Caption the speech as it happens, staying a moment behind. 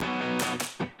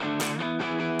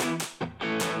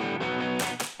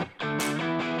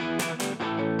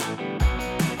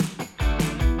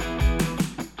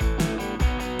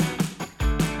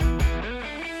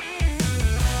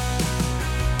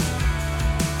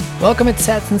Welcome to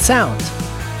Sats and Sounds.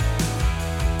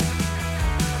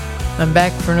 I'm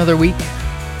back for another week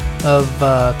of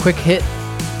quick hit,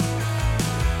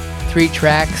 3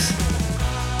 tracks.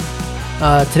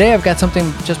 Today I've got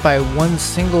something just by one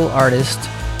single artist.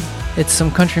 It's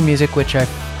some country music which I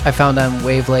found on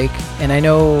Wave Lake, and I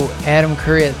know Adam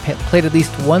Curry played at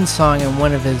least one song in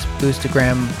one of his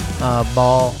Boostagram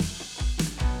ball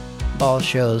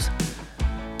shows.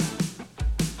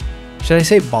 Should I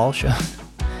say ball shows?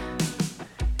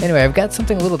 Anyway, I've got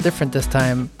something a little different this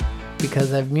time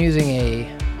because I'm using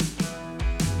a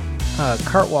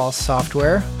Cartwall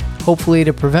software, hopefully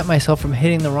to prevent myself from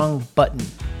hitting the wrong button.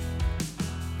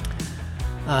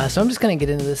 So I'm just going to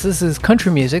get into this. This is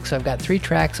country music, so I've got 3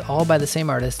 tracks, all by the same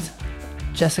artist,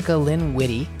 Jessica Lynn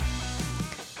Whitty.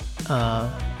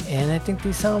 And I think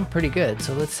these sound pretty good,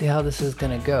 so let's see how this is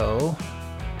going to go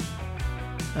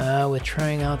with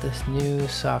trying out this new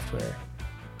software.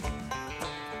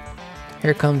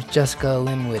 Here comes Jessica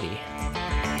Lynn Whitty.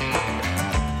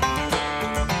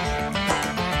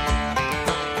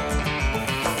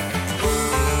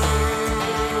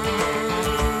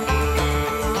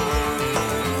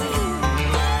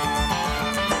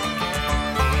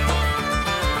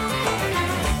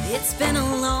 It's been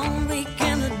a long week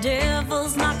and the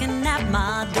devil's knocking at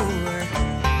my door.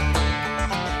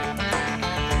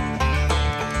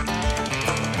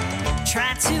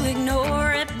 Try to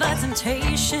ignore it, but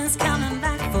temptation's coming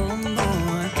back for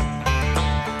more.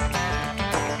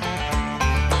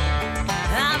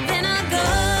 I've been a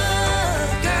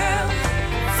good girl,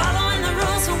 following the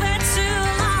rules for way too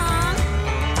long.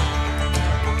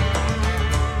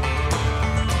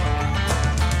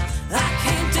 I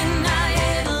can't deny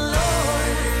it,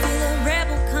 Lord, feel a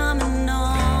rebel coming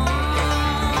on.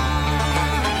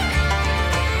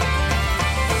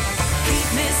 Keep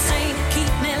me sane,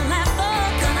 keep me level,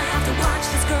 gonna have to watch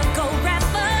this girl go rebel.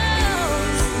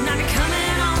 Now be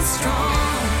coming on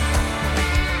strong.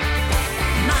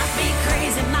 Might be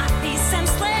crazy, might be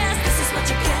senseless, this is what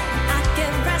you get when I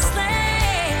get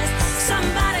restless.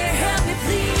 Somebody help me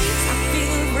please, I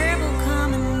feel a rebel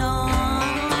coming on.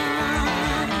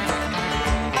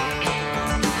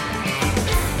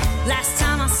 Last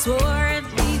time I swore it'd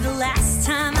be the last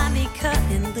time I'd be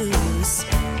cutting loose.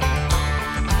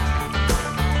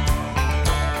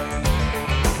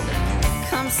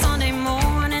 Come Sunday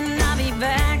morning, I'll be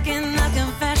back in the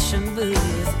confession booth.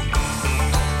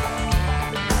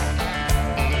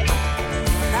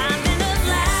 I've been a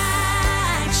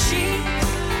black sheep,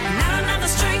 and I don't have the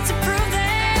strength to prove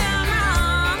them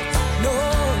wrong. No.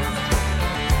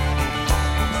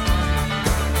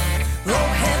 Oh,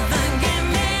 heaven, give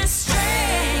me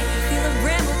strength, feel a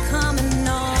rebel coming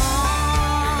on.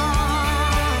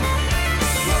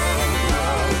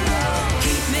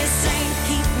 Keep me sane,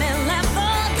 keep me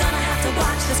level, gonna have to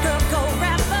watch this girl go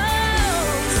rebel,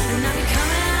 and I'll be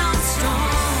coming on strong.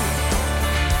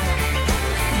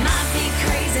 Might be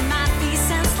crazy, might be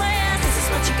senseless, this is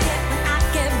what you get when I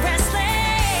get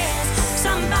restless.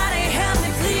 Somebody help me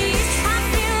please, I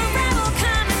feel a rebel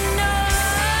coming on.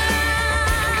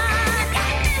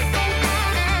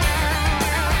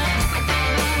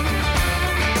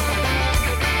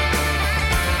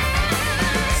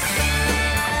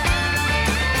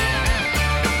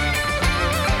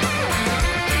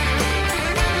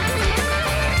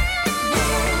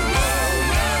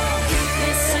 Keep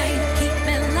me sane, keep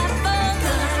me level,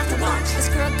 gonna have to watch this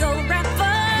girl go rebel,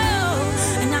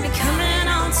 and I'll be coming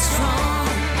on strong.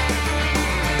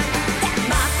 That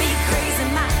might be crazy,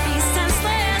 might be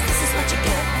senseless, this is what you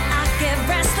get when I get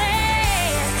restless.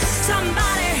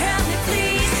 Somebody help me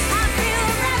please, I feel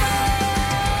a rebel.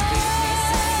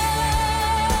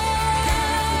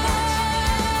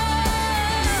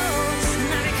 And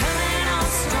I'll be coming on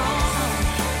strong.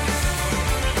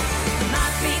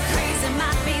 Might be crazy,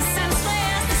 might be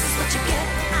senseless, this is what you get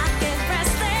when I get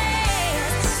restless.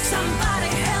 Somebody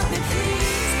help me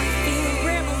please, I feel a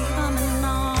rebel coming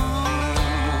on.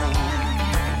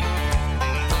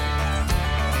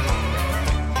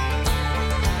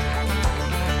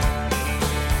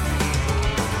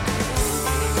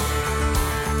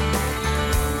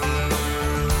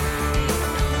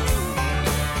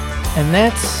 And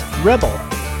that's Rebel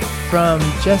from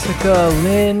Jessica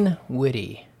Lynn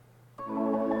Whitty.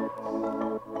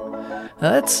 Now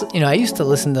that's, I used to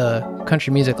listen to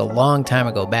country music a long time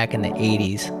ago, back in the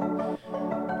 80s.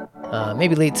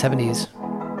 Maybe late 70s,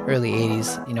 early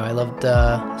 80s. I loved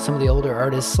some of the older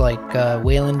artists like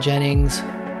Waylon Jennings,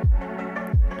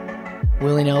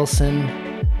 Willie Nelson.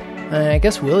 I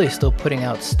guess Willie's still putting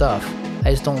out stuff.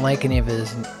 I just don't like any of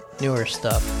his newer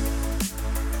stuff.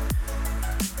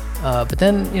 But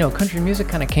then, country music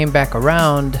kind of came back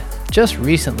around just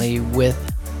recently with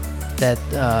that,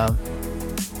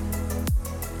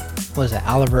 what is that,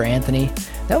 Oliver Anthony?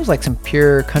 That was like some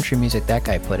pure country music that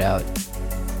guy put out.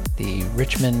 The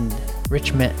Rich Men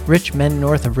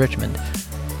North of Richmond.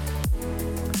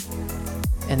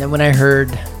 And then when I heard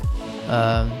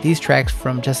these tracks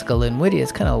from Jessica Lynn Whitty,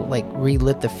 it's kind of like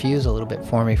relit the fuse a little bit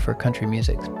for me for country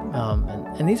music.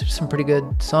 And these are some pretty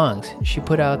good songs. She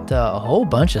put out a whole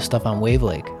bunch of stuff on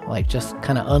Wavelake, like just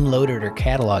kind of unloaded her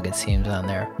catalog, it seems, on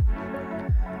there.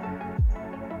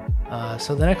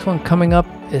 So the next one coming up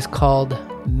is called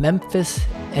Memphis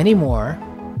Anymore.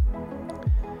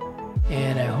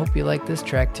 And I hope you like this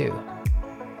track too.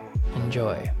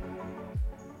 Enjoy.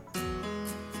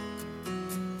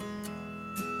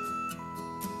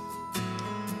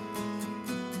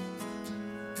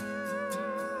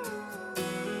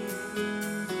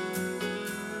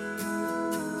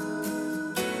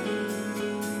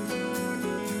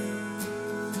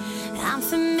 I'm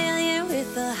familiar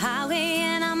with the highway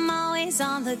and I'm always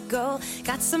on the go.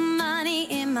 Got some money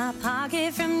in my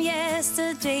pocket from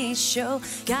yesterday's show.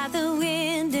 Got the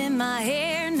wind in my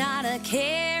hair, not a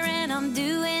care, and I'm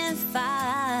doing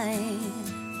fine.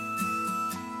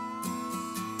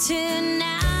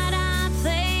 Tonight I'm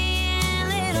playing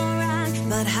Little Rock,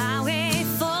 but Highway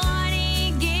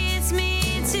 40 gets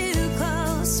me too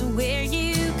close to where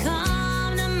you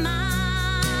come to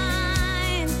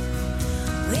mind.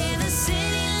 Where the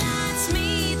city lights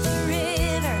meet the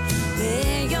river,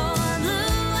 where your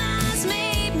blue eyes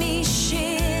made me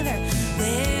shiver,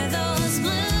 where those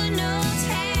blue notes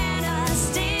had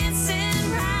us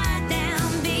dancing right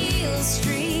down Beale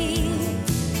Street.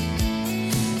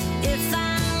 If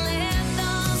I let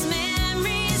those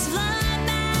memories flood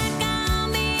back,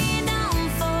 I'll be done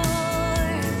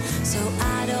for. So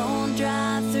I don't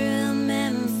drive through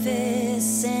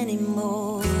Memphis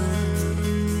anymore.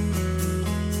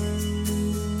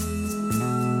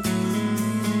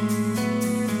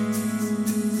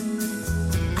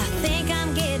 I think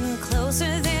I'm getting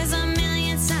closer, there's a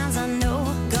million sounds I know.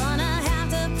 Gonna have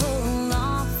to pull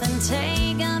off and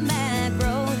take a back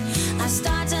road. I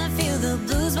start to feel the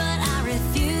blues, but I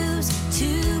refuse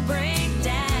to break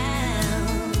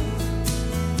down.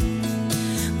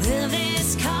 Will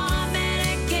this car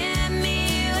better get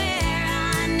me where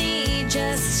I need?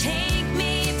 Just take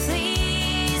me,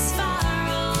 please, far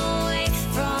away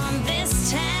from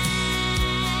this town,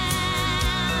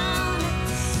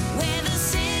 where the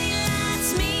city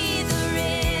lights meet the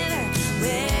river,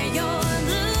 where your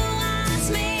blue eyes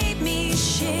made me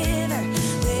shiver,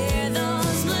 where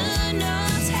those blue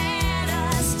notes had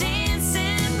us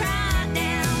dancing right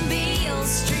down Beale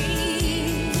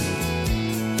Street.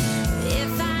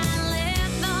 If I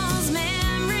let those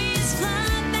memories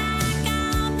flood back,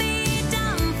 I'll be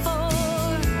done for.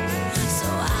 So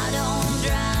I don't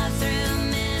drive through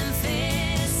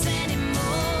Memphis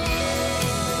anymore.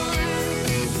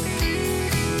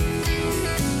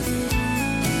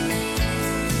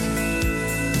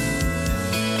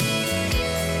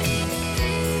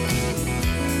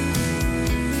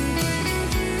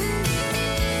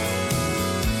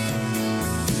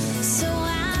 So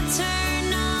I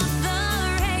turn off the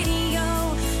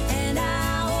radio and I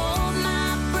hold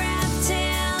my breath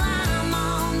till I'm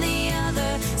on the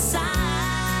other side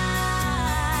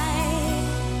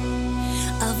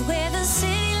of where the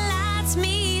city lights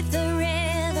meet the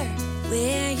river,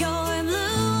 where your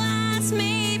blue eyes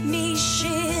made me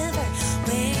shiver,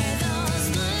 where those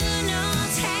blue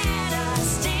notes had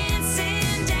us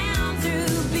dancing down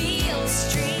through Beale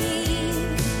Street.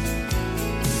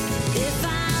 If I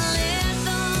let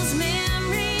those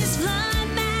memories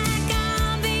flood back,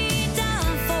 I'll be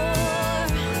done for.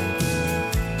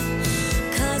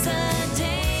 'Cause the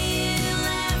day you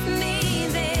left me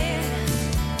there,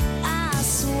 I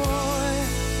swore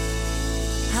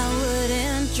I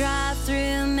wouldn't drive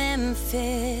through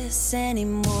Memphis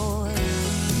anymore.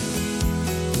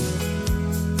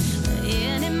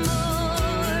 Anymore.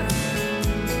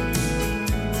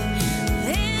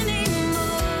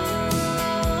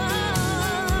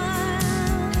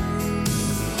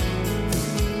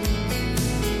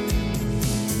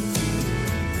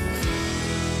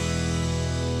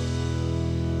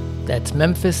 That's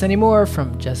Memphis Anymore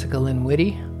from Jessica Lynn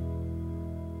Whitty.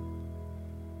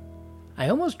 I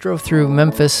almost drove through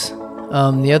Memphis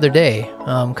the other day,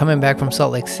 coming back from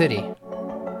Salt Lake City.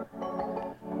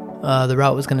 The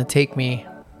route was going to take me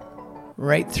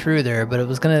right through there, but it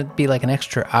was going to be like an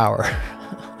extra hour.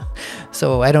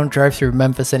 So I don't drive through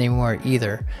Memphis anymore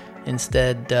either.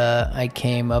 Instead, I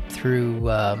came up through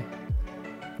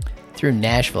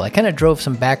Nashville. I kind of drove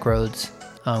some back roads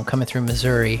coming through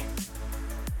Missouri.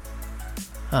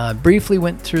 Briefly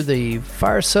went through the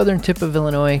far southern tip of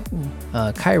Illinois,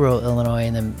 Cairo, Illinois,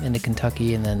 and then into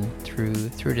Kentucky, and then through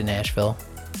to Nashville.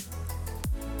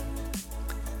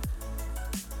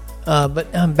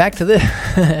 But back to this,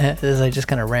 as I just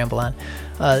kind of ramble on.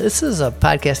 This is a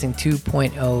Podcasting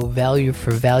 2.0 value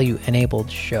for value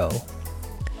enabled show.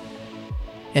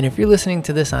 And if you're listening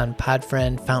to this on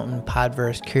Podfriend, Fountain,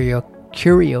 Podverse,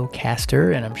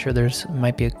 Curiocaster, and I'm sure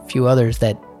might be a few others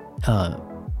that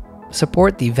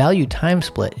support the value time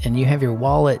split, and you have your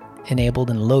wallet enabled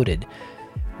and loaded,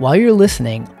 while you're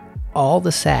listening, all the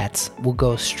sats will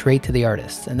go straight to the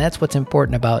artists. And that's what's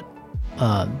important about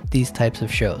these types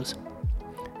of shows,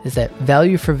 is that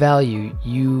value for value,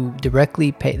 you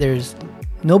directly pay. There's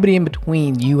nobody in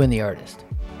between you and the artist.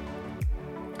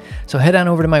 So head on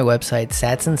over to my website,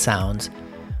 Sats and Sounds.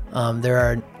 There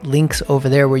are links over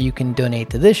there where you can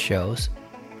donate to this shows.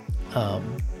 But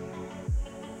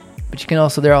you can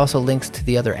also, there are also links to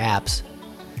the other apps.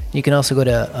 You can also go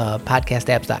to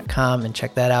podcastapps.com and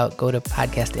check that out. Go to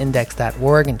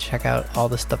podcastindex.org and check out all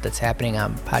the stuff that's happening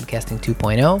on Podcasting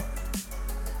 2.0.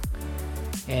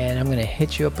 And I'm going to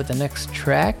hit you up with the next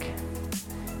track.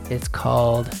 It's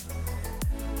called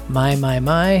My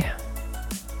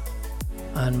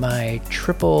on my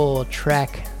triple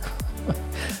track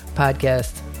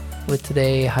podcast, with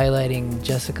today highlighting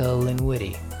Jessica Lynn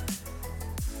Whitty.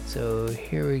 So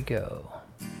here we go.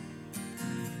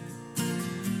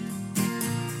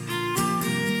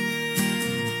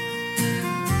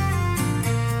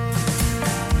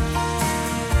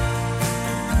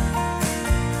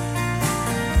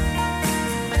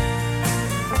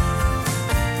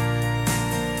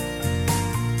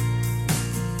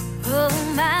 Oh,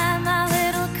 my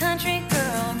little country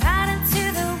girl, riding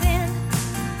to the wind.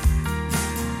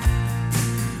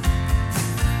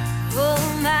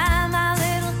 Oh, my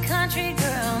little country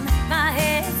girl, my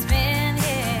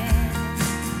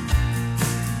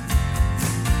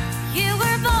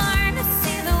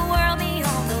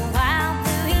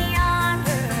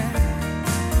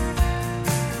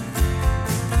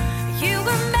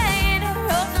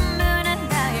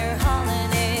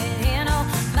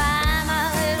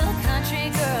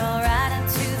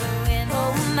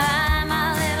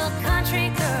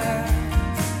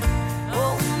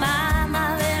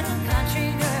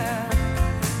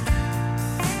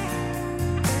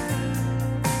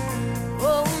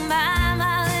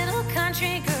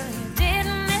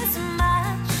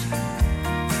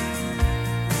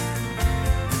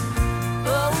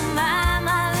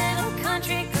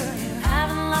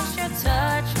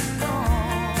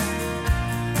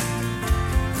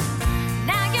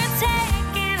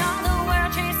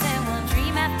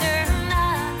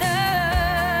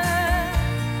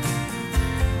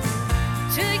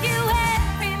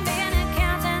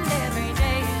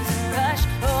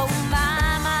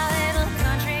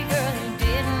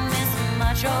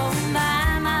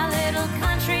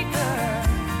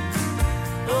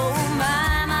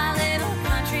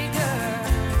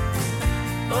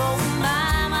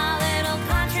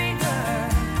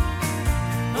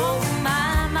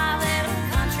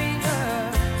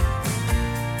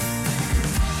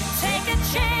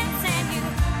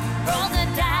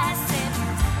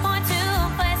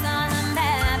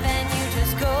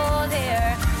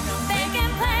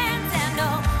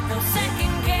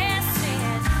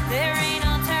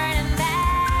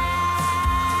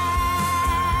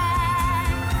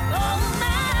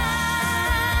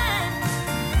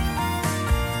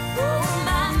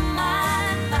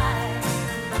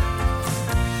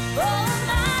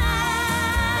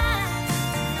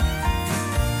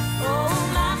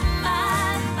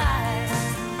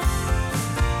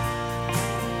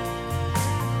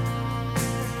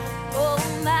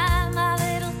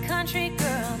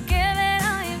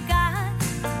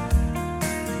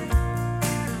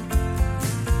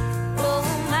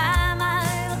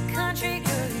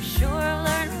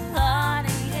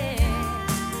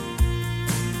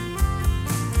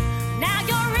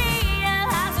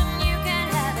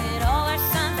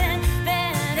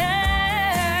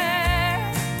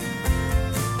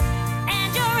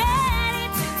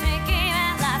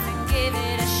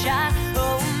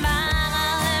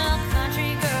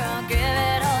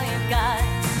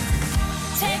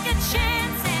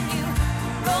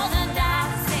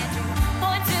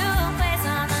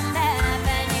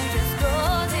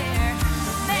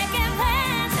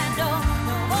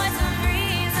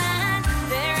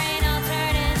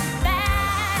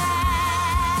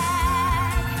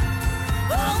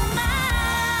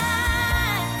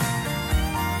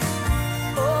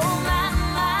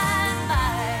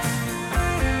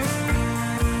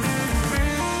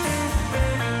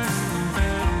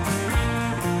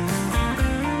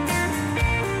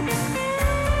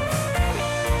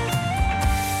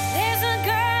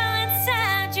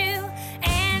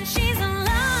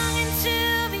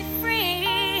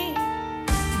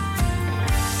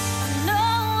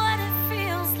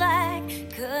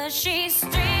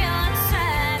mystery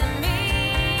inside of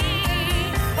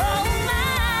me. Oh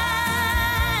my,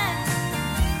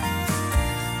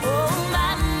 oh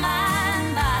my,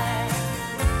 my, my.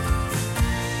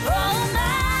 Oh my,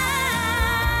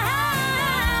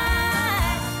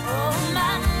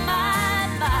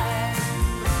 my.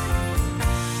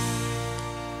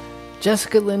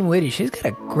 Jessica Lynn Whitty, she's got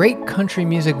a great country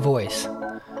music voice.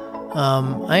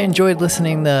 I enjoyed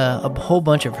listening to a whole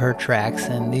bunch of her tracks,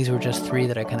 and these were just 3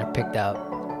 that I kind of picked out.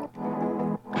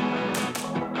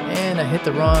 And I hit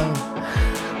the wrong...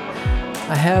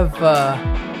 I have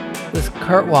this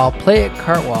Cartwall, Play It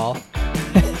Cartwall.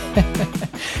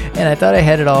 And I thought I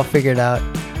had it all figured out,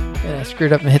 and I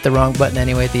screwed up and hit the wrong button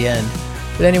anyway at the end.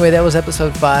 But anyway, that was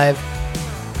episode 5.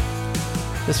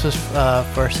 This was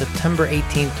for September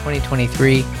 18th,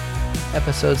 2023.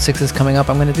 Episode 6 is coming up.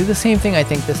 I'm going to do the same thing, I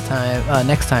think, this time,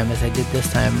 next time as I did this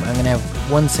time. I'm going to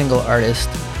have one single artist,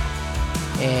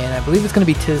 and I believe it's going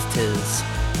to be Tiz Tiz.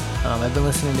 I've been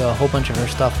listening to a whole bunch of her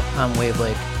stuff on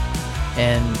Wavelake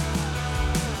and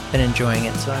been enjoying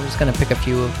it, so I'm just going to pick a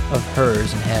few of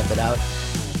hers and have it out.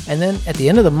 And then at the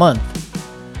end of the month,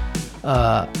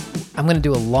 I'm going to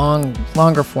do a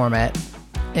longer format,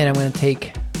 and I'm going to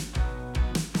take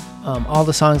all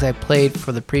the songs I played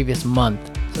for the previous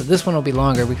month. So this one will be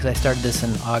longer because I started this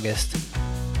in August.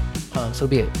 So it'll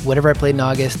be whatever I played in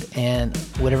August and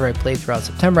whatever I played throughout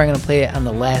September. I'm going to play it on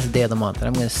the last day of the month, and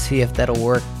I'm going to see if that'll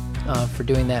work for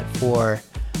doing that for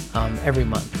every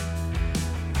month.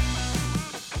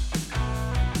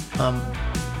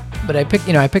 But I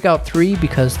pick out 3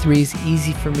 because 3 is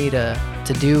easy for me to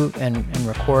do and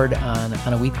record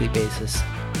on a weekly basis.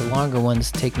 The longer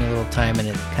ones take me a little time, and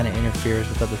it kind of interferes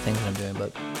with other things that I'm doing,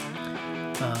 but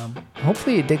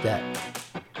hopefully you dig that.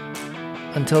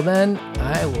 Until then,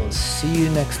 I will see you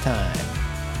next time.